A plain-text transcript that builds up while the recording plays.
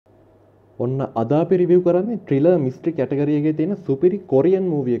ඔන්න අද අපි රිවිව් කරන්නේ ට්‍රිලර් මිස්ට්‍රි කැටගරි එකේ තියෙන සුපිරි කොරියන්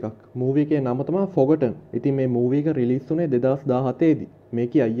මූවි එකක්. මූවි එකේ නම තමයි Forgotten. ඉතින් මේ මූවි එක රිලීස් වුණේ 2017 දී.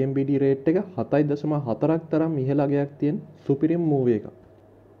 මේකේ IMDb රේට් එක 7.4ක් තරම් ඉහළ අගයක් තියෙන සුපිරිම මූවි එකක්.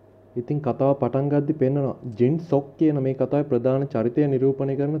 ඉතින් කතාව පටන් ගද්දි පෙන්නනවා ජින් සොක් කියන මේ කතාවේ ප්‍රධාන චරිතය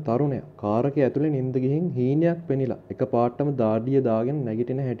නිරූපණය කරන තරුණයා කාර් එකේ ඇතුලේ නිින්ද ගිහින් හීනයක් පෙනිලා එකපාරටම දාඩිය දාගෙන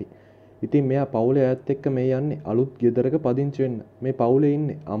නැගිටින හැටි. ඉතින් මෙයා පවුලේ අයත් එක්ක මේ යන්නේ අලුත් ගෙදරක පදිංචි වෙන්න. මේ පවුලේ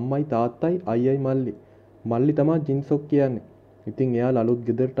ඉන්නේ අම්මයි තාත්තයි අයියයි මල්ලි. මල්ලි තමයි ජින්සොක් කියන්නේ. ඉතින් එයාලා අලුත්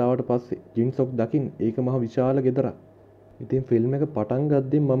ගෙදරට ආවට පස්සේ ජින්සොක් දකින්නේ ඒක මහ විශාල ගෙදරක්. ඉතින් ෆිල්ම් එක පටන්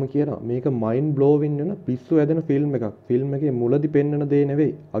ගද්දිම මම කියනවා මේක මයින්ඩ් බ්ලෝවින් වෙන පිස්සු ඇදෙන ෆිල්ම් එකක්. ෆිල්ම් එකේ මුලදි පෙන්වන දේ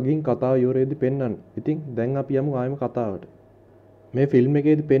නෙවෙයි අගින් කතාව ඉවරෙද්දි පෙන්වන්නේ. ඉතින් දැන් අපි යමු ආයෙම කතාවට. මේ ෆිල්ම්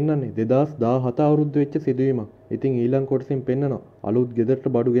එකේදී පෙන්වන්නේ 2017 අවුරුද්ද වෙච්ච සිදුවීමක්. ඉතින් ඊළඟ කොටසින් පෙන්වනවා අලුත් ගෙදරට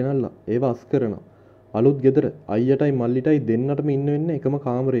බඩු ගෙනල්ලා ඒව අස් කරනවා. අලුත් ගෙදර අයියටයි මල්ලිටයි දෙන්නටම ඉන්න වෙන්නේ එකම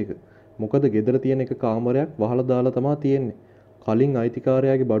කාමරයක. මොකද ගෙදර තියෙන එක කාමරයක් වහලා දාලා තමයි තියෙන්නේ. කලින්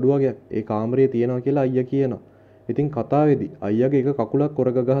අයිතිකාරයාගේ බඩු වගේක් ඒ කාමරේ තියෙනවා කියලා අයියා කියනවා. ඉතින් කතාවේදී අයියාගේ එක කකුලක්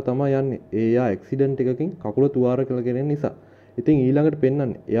කොරගගහ තමයි යන්නේ. එයා ඇක්සිඩන්ට් එකකින් කකුල තුවාල කරගෙන නිසා. ඉතින් ඊළඟට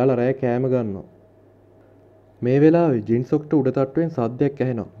පෙන්වන්නේ එයාලා රෑ කෑම ගන්නවා. මේ වෙලාවේ ජින්සොක්ට උඩ තට්ටුවෙන් සද්දයක්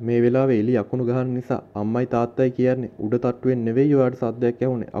ඇහෙනවා. මේ වෙලාවේ එළිය අකුණු ගහන නිසා අම්මයි තාත්තයි කියන්නේ උඩ තට්ටුවෙන් නෙවෙයි ඔයාලට සද්දයක්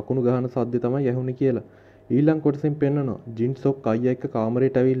ඇහුනේ. අකුණු ගහන සද්දේ තමයි ඇහුනේ කියලා. ඊළඟ කොටසෙන් පෙන්නනවා ජින්සොක් අයියා එක්ක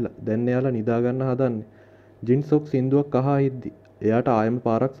කාමරේට ඇවිල්ලා දැන් එයාලා නිදා ගන්න හදන්නේ. ජින්සොක් සින්දුවක් අහා ඉද්දි එයාට ආයෙම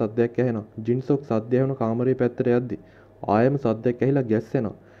පාරක් සද්දයක් ඇහෙනවා. ජින්සොක් සද්ද ඇහෙන කාමරේ පැත්තට යද්දි ආයෙම සද්දයක් ඇහිලා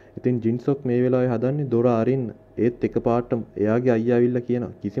ගැස්සෙනවා. ඉතින් ජින්සොක් මේ වෙලාවේ හදන්නේ දොර අරින්න. ඒත් එකපාරටම එයාගේ අයියා ඇවිල්ලා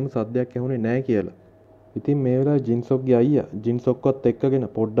කියනවා කිසිම සද්දයක් ඇහුනේ නැහැ කියලා. ඉතින් මේ වෙලාවේ ජින්සොක්ගේ අයියා ජින්සොක්වත් එක්කගෙන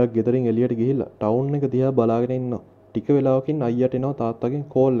පොඩ්ඩක් ගෙදරින් එළියට ගිහිල්ලා ටවුන් එක දිහා බලාගෙන ඉන්නවා. ටික වෙලාවකින් අයියාට එනවා තාත්තගෙන්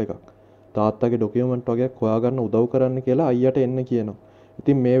කෝල් එකක්. තාත්තගේ ඩොකියුමන්ට් වගේක් හොයාගන්න උදව් කරන්න කියලා අයියාට එන්න කියනවා.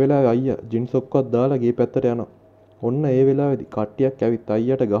 ඉතින් මේ වෙලාවේ අයියා ජින්සොක්වත් දාලා ගේ පැත්තට යනවා. ඔන්න ඒ වෙලාවේදී කට්ටියක් ඇවිත්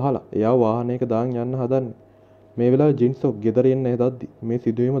අයියාට ගහලා එයාව වාහනයක දාන් යන්න හදන්නේ. මේ වෙලාවේ ජින්සොක් ගෙදර එන්න හදද්දි මේ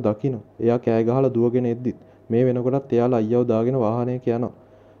සිදුවීම දකින්න. එයා කෑ ගහලා දුවගෙන එද්දිත් මේ වෙනකොටත් එයාලා අයියව දාගෙන වාහනයක යනවා.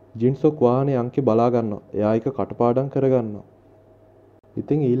 ජින්සොක් වාහනේ අංකේ බලා ගන්නවා. එයා එක කටපාඩම් කරගන්නවා.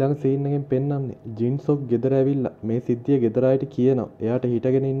 ඉතින් ඊළඟ සීන් එකෙන් පෙන්වන්නේ ජින්සොක් ගෙදර ඇවිල්ලා මේ සිද්ධිය ගෙදර අයට කියනවා. එයාට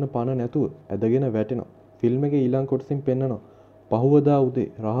හිටගෙන ඉන්න පණ නැතුව ඇදගෙන වැටෙනවා. ෆිල්ම් එකේ ඊළඟ කොටසින් පෙන්වනවා පහුවදා උදේ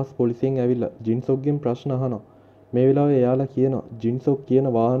රහස් පොලිසියෙන් ඇවිල්ලා ජින්සොක්ගෙන් ප්‍රශ්න අහනවා. මේ වෙලාවේ එයාලා කියනවා ජින්සොක් කියන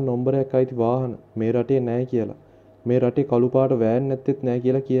වාහන නම්බරයක් අයිති වාහන මේ රටේ නැහැ කියලා. මේ රටේ කළු පාට වෑන් නැත්තේත් නැහැ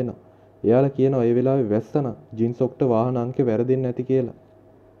කියලා කියනවා. එයාලා කියනවා ඒ වෙලාවේ වැස්සන ජින්සොක්ට වාහන අංකේ වැරදෙන්නේ නැති කියලා.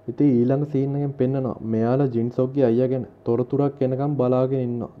 ඉතින් ඊළඟ සීන් එකෙන් පෙන්නනවා මෙයාලා ජින්සොක්ගේ අයියා ගැන තොරතුරක් එනකම් බලාගෙන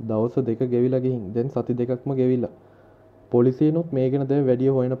ඉන්නවා. දවස් දෙක ගෙවිලා ගිහින් දැන් සති දෙකක්ම ගෙවිලා. පොලිසියනොත් මේ ගැන දැන්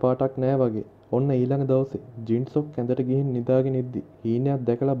වැඩි හොයන පාටක් නැහැ වගේ. ඔන්න ඊළඟ දවසේ ජින්සොක් ඇඳට ගිහින් නිදාගෙන ඉද්දි හීනයක්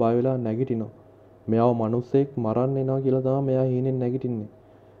දැකලා බය වෙලා නැගිටිනවා. මෙයාව මිනිස්සෙක් මරන්න එනවා කියලා තමයි මෙයා හීනෙන් නැගිටින්නේ.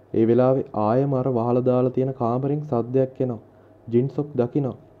 ඒ වෙලාවේ ආයෙම අර වහලා දාලා තියෙන කාමරෙන් සද්දයක් එනවා. ජින්සොක්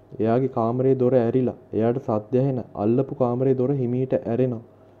දකිනවා. එයාගේ කාමරේ දොර ඇරිලා. එයාට සද්ද ඇහෙන අල්ලපු කාමරේ දොර හිමීට ඇරෙනවා.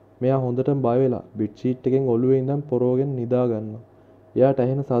 මෙයා හොඳටම බය වෙලා බෙඩ් ෂීට් එකෙන් ඔළුවේ ඉඳන් පොරවගෙන නිදා ගන්නවා. එයාට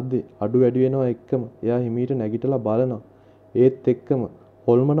ඇහෙන සද්දේ අඩු වැඩි වෙනවා එක්කම එයා හිමීට නැගිටලා බලනවා. ඒත් එක්කම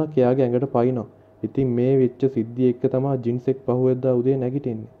හොල්මනක් එයාගේ ඇඟට පයින්නවා. ඉතින් මේ වෙච්ච සිද්ධිය එක්ක තමයි ජින්සෙක් පහුවෙද්දා උදේ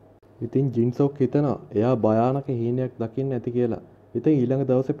නැගිටින්නේ. ඉතින් ජින්සොක් හිතනවා එයා භයානක හීනයක් දකින්න ඇති කියලා. ඉතින් ඊළඟ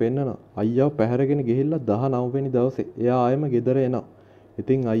දවසේ පෙන්නනවා අයියාව පැහැරගෙන ගිහිල්ලා 19 වෙනි දවසේ එයා ආයෙම ගෙදර එනවා.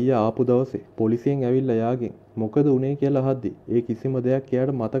 ඉතින් අයියා ආපු දවසේ පොලිසියෙන් ඇවිල්ලා යාගෙන් මොකද උනේ කියලා අහද්දි ඒ කිසිම දෙයක්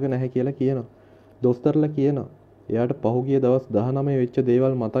එයාට මතක නැහැ කියලා කියනවා. දොස්තරලා කියනවා එයාට පහුගිය දවස් 19 වෙච්ච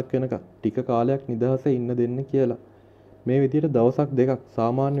දේවල් මතක් වෙනකන් ටික කාලයක් නිදහසේ ඉන්න දෙන්න කියලා. මේ විදිහට දවසක් දෙකක්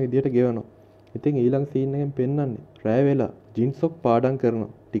සාමාන්‍ය විදිහට ගෙවනවා. ඉතින් ඊළඟ සීන් එකෙන් පෙන්වන්නේ රෑ වෙලා ජින්සොක් පාඩම්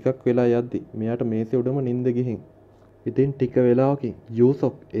කරනවා. ටිකක් වෙලා යද්දි මෙයාට මේසෙ උඩම නිින්ද ගිහින්. ඉතින් ටික වෙලාවකින්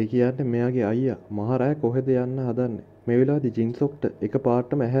යූසොක් ඒ කියන්නේ මෙයාගේ අයියා මහරෑ කොහෙද යන්න හදන්නේ. මේ වෙලාවේදී ජින්සොක්ට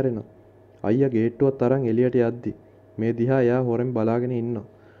එකපාරටම ඇහැරෙනවා. අයියා ගේට්ටුවත් අරන් එළියට යද්දි මේ දිහා එයා හොරෙන් බලාගෙන ඉන්නවා.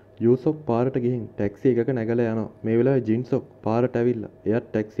 යූසොක් පාරට ගිහින් ටැක්සි එකක නැගලා යනවා. මේ වෙලාවේ ජින්සොක් පාරට ඇවිල්ලා එයාත්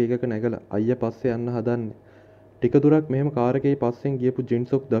ටැක්සි එකක නැගලා අයියා පස්සේ යන්න හදන්නේ. ටික දුරක් මෙහෙම කාර් එකේ පස්සෙන් ගියපු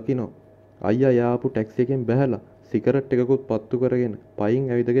ජින්සොක් දකිනවා. අයියා යාපු ටැක්සි එකෙන් බැහැලා සිගරට් එකකුත් පත්තු කරගෙන පයින්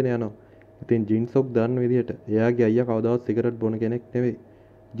ඇවිදගෙන යනවා. ඉතින් ජින්සොක් දන්න විදිහට එයාගේ අයියා කවදාවත් සිගරට් බොන කෙනෙක් නෙවෙයි.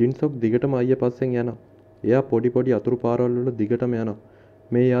 ජින්සොක් දිගටම අයියා පස්සෙන් යනවා. එයා පොඩි අතුරු පාරවල් වල දිගටම යනවා.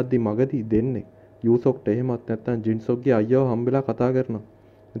 මේ යද්දි මගදී දෙන්නේ යූසොක්ට එහෙමත් නැත්නම් ජින්සොක්ගේ අයියාව හම්බෙලා කතා කරනවා.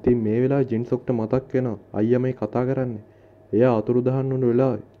 ඉතින් මේ වෙලාවේ ජින්සොක්ට මතක් වෙනවා අයියා මේ කතා කරන්නේ. එයා අතුරු දහන් වුණු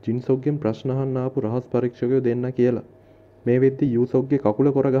වෙලාවේ ජින්සොක්ගෙන් ප්‍රශ්න අහන්න ආපු රහස් පරීක්ෂකයෝ දෙන්න කියලා. මේ වෙද්දි යූසොක්ගේ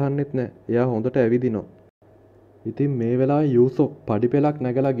කකුල කොර ගහන්නෙත් නැහැ. එයා හොඳට ඇවිදිනවා. ඉතින් මේ වෙලාවේ යූසොක් පඩිපෙලක්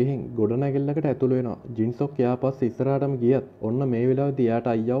නැගලා ගිහින් ගොඩනැගිල්ලකට ඇතුළු වෙනවා. ජින්සොක් එයා පස්සේ ඉස්සරහටම ගියත් ඔන්න මේ වෙලාවේදී එයාට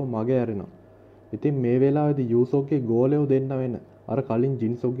අයියව මගේ ඇරෙනවා. ඉතින් මේ වෙලාවේදී යූසොක්ගේ ගෝලයෝ දෙන්න වෙන අර කලින්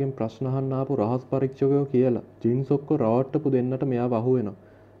ජින්සොක්ගෙන් ප්‍රශ්න අහන්න ආපු රහස් පරීක්ෂකයෝ කියලා ජින්සොක්ව රවට්ටපු දෙන්නට මෙයාව අහු වෙනවා.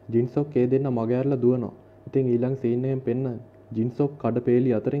 ජින්සොක් ඒ දෙන්න මගේ ඇරලා දුවනවා. ඉතින් ඊළඟ සීන් එකෙන් පෙන්න ජින්සොක්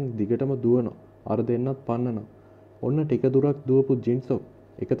කඩපේලි අතරින් දිගටම දුවනවා. අර දෙන්නත් පන්නනවා. ඔන්න ටික දුරක් දුවපු ජින්සොක්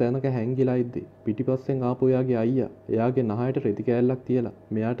එක තැනක හැංගිලා ඉද්දි පිටිපස්සෙන් ආපු එයාගේ අයියා එයාගේ නහයට රෙදි කෑල්ලක් තියලා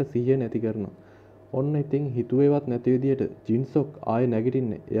මෙයාට සිහිය නැති කරනවා. ඔන්න ඉතින් හිතුවේවත් නැති විදියට ජින්සොක් ආයෙ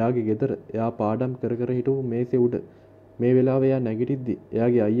නැගිටින්නේ එයාගේ ගෙදර එයා පාඩම් කර කර හිටපු මේසේ උඩ. මේ වෙලාවේ එයා නැගිටිද්දි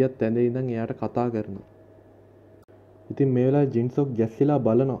එයාගේ අයියාත් ඇඳේ ඉඳන් එයාට කතා කරනවා. ඉතින් මේ වෙලාවේ ජින්සොක් ගැස්සිලා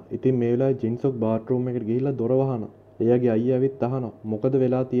බලනවා. ඉතින් මේ වෙලාවේ ජින්සොක් බාත්රූම් එකට ගිහිල්ලා දොර වහනවා. එයාගේ අයියා ඇවිත් අහනවා මොකද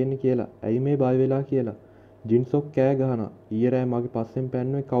වෙලා තියෙන්නේ කියලා. ඇයි මේ බය වෙලා කියලා. ජින්සොක් කෑ ගහනවා. ඊයේ රෑ මගේ පස්සෙන්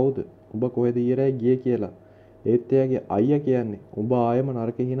පැන්නුවේ කවුද? උඹ කොහෙද ඊයේ රෑ ගියේ කියලා. ඒත් එයාගේ අයියා කියන්නේ උඹ ආයෙම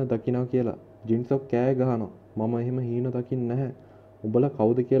නරක හීන දකින්නවා කියලා. ජින්සොක් කෑ ගහනවා. මම එහෙම හීන දකින්නේ නැහැ. උඹලා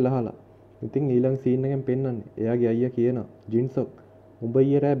කවුද කියලා අහලා. ඉතින් ඊළඟ සීන් එකෙන් පෙන්නන්නේ එයාගේ අයියා කියනවා ජින්සොක් උඹ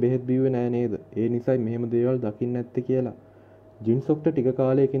ඊයේ රෑ බෙහෙත් බිව්වේ නෑ නේද? ඒ නිසයි මෙහෙම දේවල් දකින්නේ නැත්තේ කියලා. ජින්සොක්ට ටික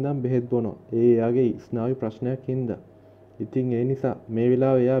කාලයක ඉඳන් බෙහෙත් බොනවා. ඒ එයාගේ ස්නායු ප්‍රශ්නයක් හින්දා. ඉතින් ඒ නිසා මේ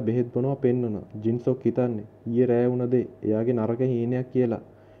වෙලාවේ එයා බෙහෙත් බොනවා පෙන්නනවා. ජින්සොක් හිතන්නේ ඊයේ රෑ වුණ දේ එයාගේ නරක හීනයක් කියලා.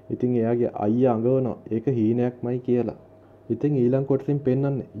 ඉතින් එයාගේ අයියා අඟවනවා ඒක හීනයක්මයි කියලා. ඉතින් ඊළඟ කොටසින්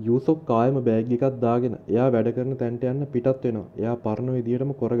පෙන්නන්නේ යූසොක් කායම බෑග් එකක් දාගෙන එයා වැඩ කරන තැනට යන්න පිටත් වෙනවා. එයා පරණ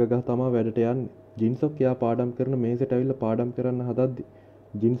විදියටම කොරගගහ තමයි වැඩට යන්නේ. ජින්සොක් එයා පාඩම් කරන මේසෙට ඇවිල්ලා පාඩම් කරන්න හදද්දි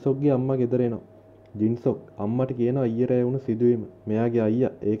ජින්සොක්ගේ අම්මා ගෙදර එනවා. ජින්සොක් අම්මට කියනවා ඊයේ රෑ වුණ සිදුවීම. මෙයාගේ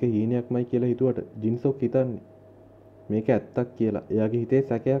අයියා ඒක හීනයක්මයි කියලා හිතුවට ජින්සොක් හිතන්නේ මේක ඇත්තක් කියලා. එයාගේ හිතේ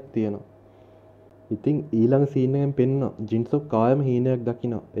සැකයක් තියෙනවා. ඉතින් ඊළඟ සීන් එකෙන් පෙන්නනවා ජින්සොක් කායම හීනයක්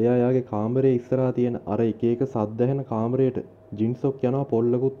දකිනවා. එයා එයාගේ කාමරයේ ඉස්සරහා තියෙන අර එක එක සද්ද ඇහෙන කාමරයට ජින්සොක් යනවා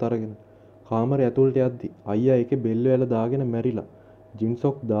පොල්ලකුත් අරගෙන. කාමරය ඇතුළට යද්දි අයියා ඒකේ බෙල්ල වැල දාගෙන මැරිලා.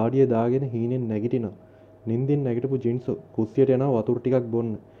 ජින්සොක් දාඩිය දාගෙන හීනෙන් නැගිටිනවා. නිින්දෙන් නැගිටපු ජින්සොක් කුස්සියට යනවා වතුර ටිකක්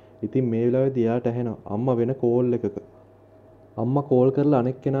බොන්න. ඉතින් මේ වෙලාවේදී එයාට ඇහෙනවා අම්මා වෙන කෝල් එකක. අම්මා කෝල් කරලා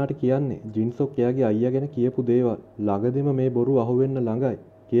අනෙක් කෙනාට කියන්නේ ජින්සොක් එයාගේ අයියා ගැන කියපු දේවල් ළඟදිම මේ බොරු අහුවෙන්න ළඟයි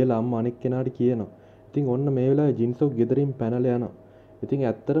කියලා අම්මා අනෙක් කෙනාට කියනවා. ඉතින් ඔන්න මේ වෙලාවේ ජින්සොක් ගෙදරින් පැනලා යනවා. ඉතින්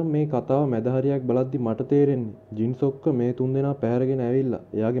ඇත්තටම මේ කතාව මැද හරියක් බලද්දි මට තේරෙන්නේ ජින්සොක්ක මේ තුන්දෙනා පැහැරගෙන ඇවිල්ලා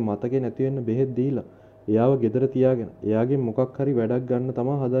එයාගේ මතකේ නැති වෙන්න බෙහෙත් දීලා එයාව ගෙදර තියාගෙන එයාගෙන් මොකක් හරි වැඩක් ගන්න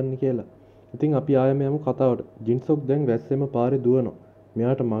තමයි හදන්නේ කියලා. ඉතින් අපි ආයෙම යමු කතාවට. ජින්සොක් දැන් වැස්සෙම පාරේ දුවනවා.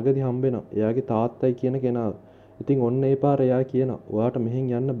 මෙයාට මගදී හම්බෙනවා එයාගේ තාත්තයි කියන කෙනාව. ඉතින් ඔන්න ඒ පාර එයා කියනවා ඔයාට මෙහෙන්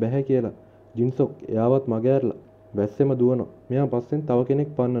යන්න බෑ කියලා. ජින්සොක් එයාවත් මග ඇරලා වැස්සෙම දුවනවා. මෙයා පස්සෙන් තව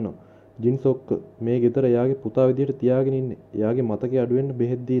කෙනෙක් පන්නනවා. ජින්සොක්ක මේ ගෙදර එයාගේ පුතා විදියට තියාගෙන ඉන්නේ. එයාගේ මතකය අඩු වෙන්න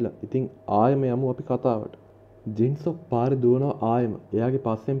බෙහෙත් දීලා. ඉතින් ආයෙම යමු අපි කතාවට. ජින්සොක් පාරේ දුවනවා ආයෙම. එයාගේ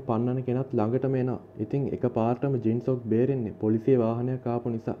පස්සෙන් පන්නන කෙනත් ළඟටම එනවා. ඉතින් එකපාරටම ජින්සොක් බේරෙන්නේ පොලිසිය වාහනයක්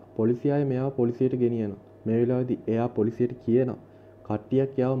ආපු නිසා. පොලිසිය ආයේ මෙයාව පොලිසියට ගෙනියනවා. මේ වෙලාවේදී එයා පොලිසියට කියනවා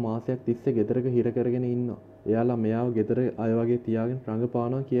කට්ටියක් යාව මාසයක් තිස්සේ ගෙදරක හිර කරගෙන ඉන්නවා. එයාලා මෙයාව ගෙදර අය වගේ තියාගෙන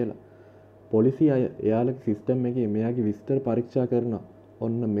රඟපානවා කියලා. පොලිසිය අය එයාලගේ සිස්ටම් එකේ මෙයාගේ විස්තර පරීක්ෂා කරනවා.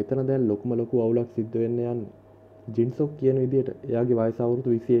 ඔන්න මෙතන දැන් ලොකුම ලොකු අවුලක් සිද්ධ වෙන්න යන්නේ. ජින්සොක් කියන විදිහට එයාගේ වයස අවුරුදු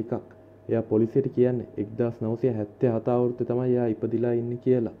 21ක්. එයා පොලිසියට කියන්නේ 1977 අවුරුද්දේ තමයි එයා ඉපදිලා ඉන්නේ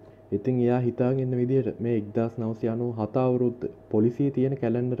කියලා. ඉතින් එයා හිතාගෙන ඉන්න විදිහට මේ 1997 අවුරුද්ද පොලිසියේ තියෙන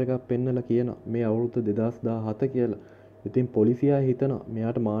කැලෙන්ඩර් එකක් පෙන්නලා කියනවා මේ අවුරුද්ද 2017 කියලා. ඉතින් පොලිසිය හිතනවා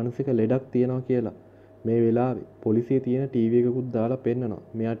මෙයාට මානසික ලෙඩක් තියෙනවා කියලා. මේ වෙලාවේ පොලිසියේ තියෙන ටීවී එකකුත් දාලා පෙන්නනවා.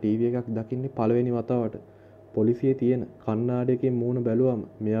 මෙයා ටීවී එකක් දකින්නේ පළවෙනි වතාවට. පොලිසියේ තියෙන කණ්ණාඩියකින් මූණ බැලුවම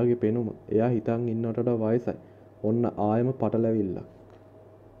මෙයාගේ පෙනුම එයා හිතන් ඉන්නට වඩා වයසයි. ඔන්න ආයෙම පටලැවිල්ලක්.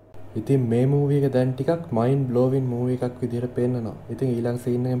 ඉතින් මේ මූවී එක දැන් ටිකක් මයින්ඩ් බ්ලෝවින් මූවී එකක් විදිහට පෙන්නනවා. ඉතින් ඊළඟ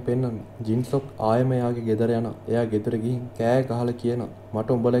සීන් එකෙන් පෙන්නන්නේ ජින්සොක් ආයෙම එයාගේ ගෙදර යනවා. එයා ගෙදර ගිහින් කෑ ගහලා කියනවා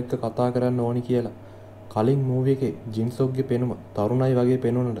මට උඹලා එක්ක කතා කරන්න ඕනි කියලා. කලින් මූවී එකේ ජින්සොක්ගේ පෙනුම තරුණයි වගේ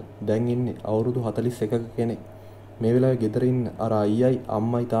පෙනුනට දැන් ඉන්නේ අවුරුදු 41ක කෙනෙක්. මේ වෙලාවේ ගෙදර ඉන්න අර අයියයි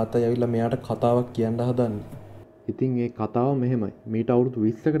අම්මයි තාත්තයි ඇවිල්ලා මෙයාට කතාවක් කියන්න හදන්නේ. ඉතින් ඒ කතාව මෙහෙමයි. මීට අවුරුදු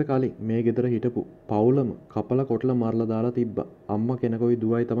 20කට කලින් මේ ගෙදර හිටපු පවුලම කපලා කොටලා මරලා දාලා තිබ්බා. අම්මා කෙනකෝයි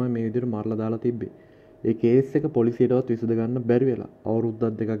දුවයි තමයි මේ විදිහට මරලා දාලා තිබ්බේ. ඒ කේස් එක පොලිසියටවත් විසඳ ගන්න බැරි වෙලා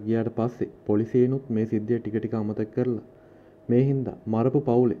අවුරුද්දක් දෙකක් ගියාට පස්සේ පොලිසියනොත් මේ සිද්ධිය ටික ටික අමතක කරලා මේ හින්දා මරපු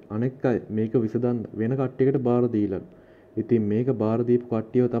පවුලේ අනෙක් අය මේක විසඳන්න වෙන කට්ටියකට බාර දීලා. ඉතින් මේක බාර දීපු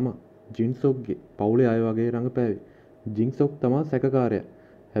කට්ටියව තමයි ජින්සොක්ගේ පවුලේ අය වගේ රඟපෑවේ. ජින්සොක් තමයි සැකකාරයා.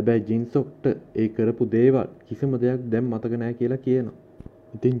 හැබැයි ජින්සොක්ට ඒ කරපු දේවල් කිසිම දෙයක් දැන් මතක නැහැ කියලා කියනවා.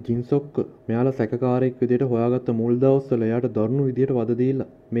 ඉතින් ජින්සොක්ක මෙයාලා සැකකාරයෙක් විදිහට හොයාගත්ත මුල් දවස්වල එයාට දරුණු විදිහට වද දීලා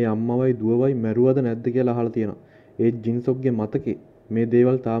මේ අම්මවයි දුවවයි මැරුවද නැද්ද කියලා අහලා තියෙනවා. ඒ ජින්සොක්ගේ මතකේ මේ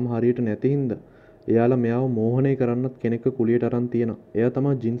දේවල් තාම හරියට නැති හින්දා එයාලා මෙයාව මෝහනය කරන්නත් කෙනෙක්ව කුලියට අරන් තියෙනවා. එයා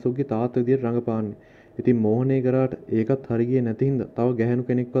තමයි ජින්සොක්ගේ තාත්තා විදියට රඟපාන්නේ. ඉතින් මෝහනය කරාට ඒකත් හරි ගියේ නැති හින්දා තව ගැහැණු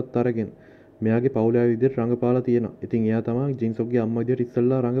කෙනෙක්වත් අරගෙන මෙයාගේ පවුලේ විදියට රඟපාලා තියෙනවා. ඉතින් එයා තමයි ජින්සොක්ගේ අම්මා විදියට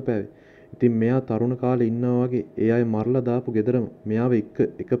ඉස්සෙල්ලා රඟපෑවේ. ඉතින් මෙයා තරුණ කාලේ ඉන්නවා වගේ ඒ අය මරලා දාපු ගෙදරම මෙයාව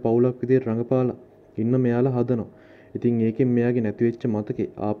එක පවුලක් විදියට රඟපාලා ඉන්න මෙයාලා හදනවා. ඉතින් ඒකෙන් මෙයාගේ නැති වෙච්ච මතකේ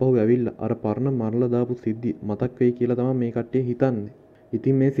ආපහු ඇවිල්ලා අර පරණ මරලා දාපු සිද්ධිය මතක් වෙයි කියලා තමයි මේ කට්ටිය හිතන්නේ.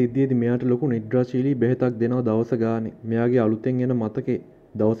 ඉතින් මේ සිද්ධියේදී මෙයාට ලොකු නිද්‍රාශීලී බෙහෙතක් දෙනවා දවස ගානේ. මෙයාගේ අලුතෙන් එන මතකේ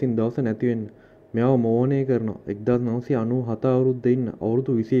දවසින් දවස නැති වෙන්න. මෙයාව මෝහනය කරනවා. 1997 අවුරුද්දේ ඉන්න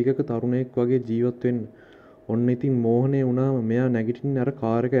අවුරුදු 21ක තරුණයෙක් වගේ ජීවත් වෙන්න. ඔන්න ඉතින් මෝහනය වුණාම මෙයා නැගිටින්නේ අර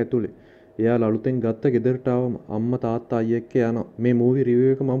කාර් එක ඇතුලේ. එයාලා අලුතෙන් ගත්ත ගෙදරට ආවම අම්මා තාත්තා අයියා එක්ක යනවා. මේ මූවි රිවිව්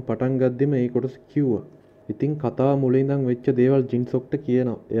එක මම පටන් ගද්දිම මේ කොටස කිව්වා. ඉතින් කතාව මුලින් ඉඳන් වෙච්ච දේවල් ජින්සොක්ට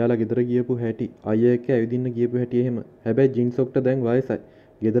කියනවා. එයාලා ගෙදර ගියපු හැටි, අයියා එක්ක ඇවිදින්න ගියපු හැටි එහෙම. හැබැයි ජින්සොක්ට දැන් වයසයි.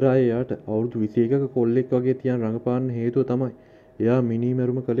 ගෙදර අය එයාට අවුරුදු 21ක කොල්ලෙක් වගේ තියන් රඟපාන්න හේතුව තමයි එයා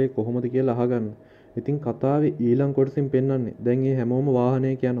මිනිමැරුම කළේ කොහොමද කියලා අහගන්න. ඉතින් කතාවේ ඊළඟ කොටසින් පෙන්වන්නේ දැන් මේ හැමෝම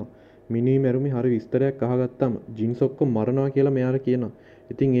වාහනයක යනවා. මිනිමැරුමේ හරි විස්තරයක් අහගත්තාම ජින්සොක්ක මරනවා කියලා මෙයාට කියනවා.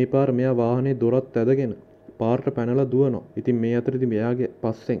 ඉතින් ඒ පාර මෙයා වාහනේ දොරත් ඇදගෙන පාරට පැනලා දුවනවා. ඉතින් මේ අතරේදී මෙයාගේ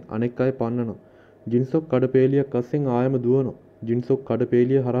පස්සෙන් අනෙක් අය පන්නනවා. ජින්සොක් කඩපේලියක් අස්සෙන් ආයම දුවනවා. ජින්සොක්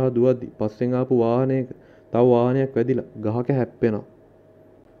කඩපේලිය හරහා දුවද්දි පස්සෙන් ආපු වාහනයක තව වාහනයක් වැදිලා ගහක හැප්පෙනවා.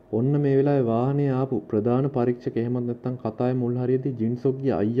 ඔන්න මේ වෙලාවේ වාහනේ ආපු ප්‍රධාන පරීක්ෂක එහෙමත් නැත්නම් කතාවේ මුල් හරියේදී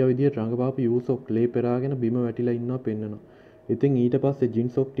ජින්සොක්ගේ අයියා විදියට රඟපාපු යූසොක් ලේ පෙරාගෙන බිම වැටිලා ඉන්නවා පෙන්නනවා. ඉතින් ඊට පස්සේ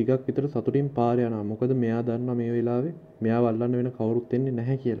ජින්සොක් ටිකක් විතර සතුටින් පාරේ යනවා. මොකද මෙයා දන්නවා මේ වෙලාවේ මෙයාව අල්ලන්න වෙන කවුරුත් එන්නේ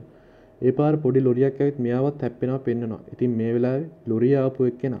නැහැ කියලා. ඒ පාර පොඩි ලොරියක් ඇවිත් මෙයාවත් හැප්පෙනවා පෙන්නනවා. ඉතින් මේ වෙලාවේ ලොරිය ආපු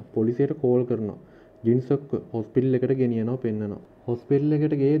එක්කෙනා පොලිසියට කෝල් කරනවා. ජින්සොක්ව හොස්පිටල් එකට ගෙනියනවා පෙන්නනවා. හොස්පිටල්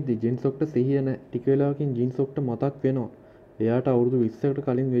එකට ගියේදී ජින්සොක්ට සිහිය නැහැ. ටික වෙලාවකින් ජින්සොක්ට මතක් වෙනවා. එයාට අවුරුදු 20කට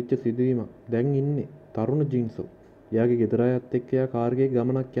කලින් වෙච්ච සිදුවීමක්. දැන් ඉන්නේ තරුණ ජින්සොක්. එයාගේ ගෙදර අයත් එක්ක එයා කාර් එකේ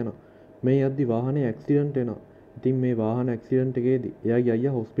ගමනක් යනවා. මේ යද්දි වාහනේ ඇක්සිඩන්ට් වෙනවා. ඉතින් මේ වාහන ඇක්සිඩන්ට් එකේදී එයාගේ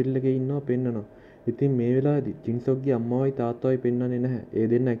අයියා හොස්පිටල් එකේ ඉන්නවා පෙන්නනවා. ඉතින් මේ වෙලාවේදී ජින්සොක්ගේ අම්මාවයි තාත්තවයි පෙන්වන්නේ නැහැ. ඒ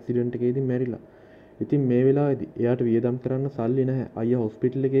දෙන්න ඇක්සිඩන්ට් එකේදී මැරිලා. ඉතින් මේ වෙලාවේදී එයාට වියදම් කරන්න සල්ලි නැහැ. අයියා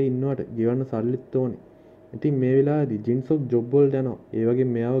හොස්පිටල් එකේ ඉන්නවට ගෙවන්න සල්ලිත් ඕනේ. ඉතින් මේ වෙලාවේදී ජින්සොක් ජොබ් වලට යනවා. ඒ වගේ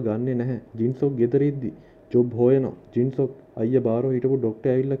මෙයාව ගන්නෙ නැහැ. ජින්සොක් ගෙදර ඉද්දි ජොබ් හොයනවා. ජින්සොක් අයියා බාරෝ හිටපු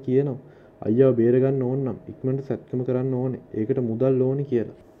ඩොක්ටර් ඇවිල්ලා කියනවා අයියාව බේරගන්න ඕන නම් ඉක්මනට සැත්කම කරන්න ඕනේ. ඒකට මුදල් ඕනේ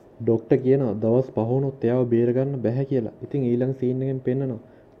කියලා. ඩොක්ටර් කියනවා දවස් 5 වුණොත් එයාව බේරගන්න බැහැ කියලා. ඉතින් ඊළඟ සීන් එකෙන් පෙන්නනවා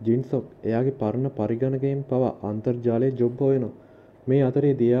ජින්සොක් එයාගේ පරණ පරිගණකයෙන් පවා අන්තර්ජාලයේ ජොබ් හොයනවා. මේ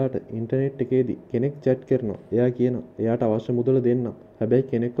අතරේදී එයාට ඉන්ටර්නෙට් එකේදී කෙනෙක් chat කරනවා. එයා කියනවා එයාට අවශ්‍ය මුදල දෙන්න. හැබැයි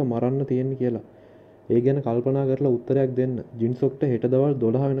කෙනෙක්ව මරන්න තියෙන්නේ කියලා. ඒ ගැන කල්පනා කරලා උත්තරයක් දෙන්න. ජින්සොක්ට හෙට දවල්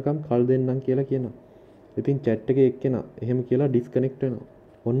 12 වෙනකම් කල් දෙන්නම් කියලා කියනවා. ඉතින් chat එකේ එක්කෙනා එහෙම කියලා ඩිස්කනෙක්ට් වෙනවා.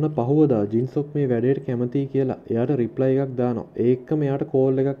 ඔන්න පහුවදා ජින්සොක් මේ වැඩේට කැමතියි කියලා එයාට රිප්ලයි එකක් දානවා. ඒ එක්කම එයාට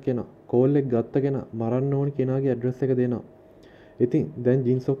කෝල් එකක් එනවා. කෝල් එක ගත්ත කෙනා මරන්න ඕන කෙනාගේ ඇඩ්‍රස් එක දෙනවා. ඉතින් දැන්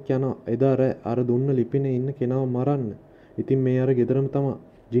ජින්සොක් යනවා එදා අර දුන්න ලිපිනේ ඉන්න කෙනාව මරන්න. ඉතින් මේ අර ගෙදරම තමයි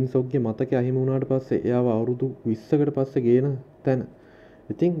ජින්සොක්ගේ මතකය අහිමි වුණාට පස්සේ එයාව අවුරුදු 20කට පස්සේ ගේන තැන.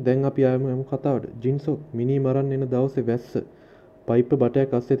 ඉතින් දැන් අපි ආයමු කතාවට. ජින්සොක් මිනි මරන්න එන දවසේ වැස්ස පයිප්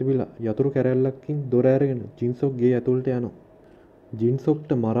බටයක් අස්සේ තිබිලා යතුරු කැරැල්ලකින් දොර ඇරගෙන ජින්සොක් ගේ ඇතුළට යනවා.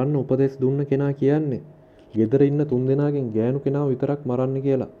 ජින්සොක්ට මරන්න උපදෙස් දුන්න කෙනා කියන්නේ ගෙදර ඉන්න 3 දෙනාගෙන් ගෑනු කෙනාව විතරක් මරන්න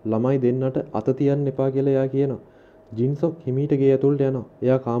කියලා. ළමයි දෙන්නට අත තියන්න එපා කියලා එයා කියනවා. ජින්සොක් හිමීට ගේ ඇතුළට යනවා.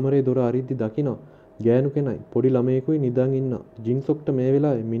 එයා කාමරේ දොර අරිද්දි දකිනවා ගෑනු කෙනයි පොඩි ළමයෙකුයි නිදන් ඉන්නවා. ජින්සොක්ට මේ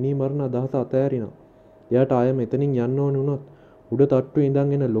වෙලාවේ මිනි මරණ අදහස අතෑරිනවා. එයාට ආයෙ මෙතනින් යන්න ඕනේ වුණොත් උඩ තට්ටුවේ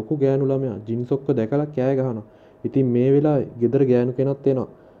ඉඳන් එන ලොකු ගෑනු ළමයා ජින්සොක්ව දැකලා කෑ ගහනවා. ඉතින් මේ වෙලාවේ ගෙදර ගෑනු කෙනත් එනවා.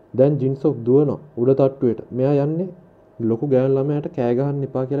 දැන් ජින්සොක් දුවනවා උඩ තට්ටුවට. මෙයා යන්නේ ලොකු ගෑනු ළමයාට කෑ ගහන්න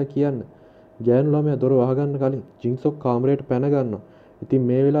එපා කියලා කියන්න. ගෑනු ළමයා දොර වහගන්න කලින් ජින්සොක් කාමරයට පැන ගන්නවා. ඉතින්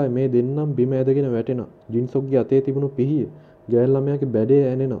මේ වෙලාවේ මේ දෙන්නම් බිම ඇදගෙන වැටෙනවා. ජින්සොක්ගේ අතේ තිබුණු පිහිය ගෑනු ළමයාගේ බැඩේ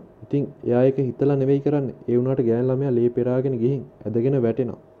ඇනෙනවා. ඉතින් එයා ඒක හිතලා නෙවෙයි කරන්නේ. ඒ වුණාට ගෑනු ළමයා ලේ පෙරාගෙන ගිහින් ඇදගෙන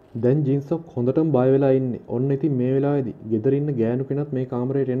වැටෙනවා. දැන් ජින්සොක් හොඳටම බය වෙලා ඉන්නේ. ඔන්න ඉතින් මේ වෙලාවේදී ගෙදර ඉන්න ගෑනු කෙනත් මේ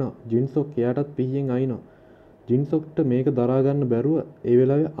කාමරයට එනවා. ජින්සොක් එයාටත් පිහියෙන් අයිනවා. ජින්සොක්ට මේක දරා ගන්න බැරුව ඒ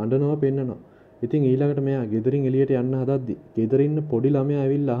වෙලාවේ අඬනවා පෙන්නනවා. ඉතින් ඊළඟට මෙයා ගෙදරින් එළියට යන්න හදද්දි ගෙදර ඉන්න පොඩි ළමයා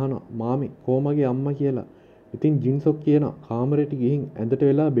ඇවිල්ලා අහනවා මාමි කොහමගේ අම්මා කියලා. ඉතින් ජින්සොක් කියනවා කාමරයට ගිහින් ඇඳට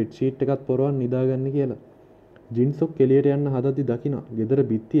වෙලා බෙඩ් ෂීට් එකත් පොරවන් නිදාගන්න කියලා. ජින්සොක් එළියට යන්න හදද්දි දකිනවා ගෙදර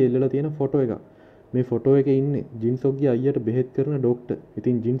බිත්තියේ එල්ලලා තියෙන ෆොටෝ එකක්. මේ ෆොටෝ එකේ ඉන්නේ ජින්සොක්ගේ අයියට බෙහෙත් කරන ඩොක්ටර්.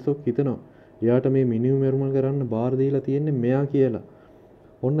 ඉතින් ජින්සොක් හිතනවා එයාට මේ මිනිමු මරුම කරන්න බාර දීලා තියෙන්නේ මෙයා කියලා.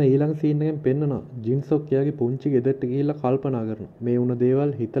 ඔන්න ඊළඟ සීන් එකෙන් පෙන්නනවා ජින්සොක් එයාගේ පුංචි ගෙදරට ගිහිල්ලා කල්පනා කරනවා. මේ වුණ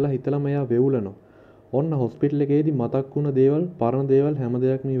දේවල් හිතලා මෙයා වෙවුලනවා. ඔන්න හොස්පිටල් එකේදී මතක් වුණ දේවල්, පරණ දේවල් හැම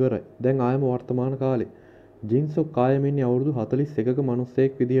දෙයක්ම ඉවරයි. දැන් ආයම වර්තමාන කාලේ. ජින්සොක් කායම ඉන්නේ අවුරුදු 41ක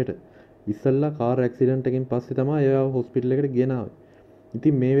මිනිස්සෙක් විදියට. ඉස්සල්ලා කාර් ඇක්සිඩන්ට් එකකින් පස්සේ තමයි එයාව හොස්පිටල් එකට ගෙනාවේ.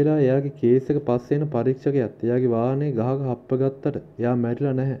 ඉතින් මේ වෙලාවේ එයාගේ කේස් එක පස්සේ එන පරීක්ෂකයාත් එයාගේ වාහනේ ගහක හප්ප ගත්තට එයා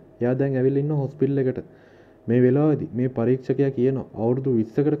මැරිලා නැහැ. එයා දැන් ඇවිල්ලා ඉන්න හොස්පිටල් එකට. මේ වෙලාවේදී මේ පරීක්ෂකයා කියනවා අවුරුදු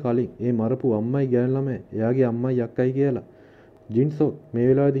 20කට කලින් ඒ මරපු අම්මයි ගෑනු ළමයි එයාගේ අම්මයි අක්කයි කියලා. ජින්සොක් මේ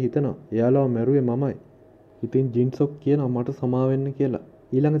වෙලාවේදී හිතනවා එයාලව මැරුවේ මමයි. ඉතින් ජින්සොක් කියනවා මට සමා වෙන්න කියලා.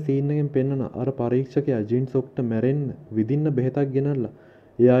 ඊළඟ සීන් එකෙන් පෙන්නන අර පරීක්ෂකයා ජින්සොක්ට මැරෙන්න විදින්න බෙහෙතක් ගෙනල්ලා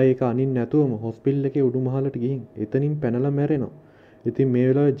එයා ඒක අනින් නැතුවම හොස්පිටල් එකේ උඩුමහලට ගිහින් එතනින් පැනලා මැරෙනවා. ඉතින් මේ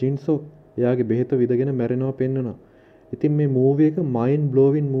වෙලාවේ ජින්සොක් එයාගේ බෙහෙත විදගෙන මැරෙනවා පෙන්නනවා. ඉතින් මේ මූවී එක මයින්ඩ්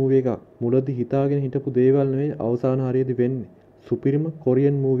බ්ලෝවින් මූවී එකක්. මුලදී හිතාගෙන හිටපු දේවල් නෙවෙයි අවසාන හරියදී වෙන්නේ. සුපිරිම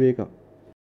කොරියන් මූවී එකක්.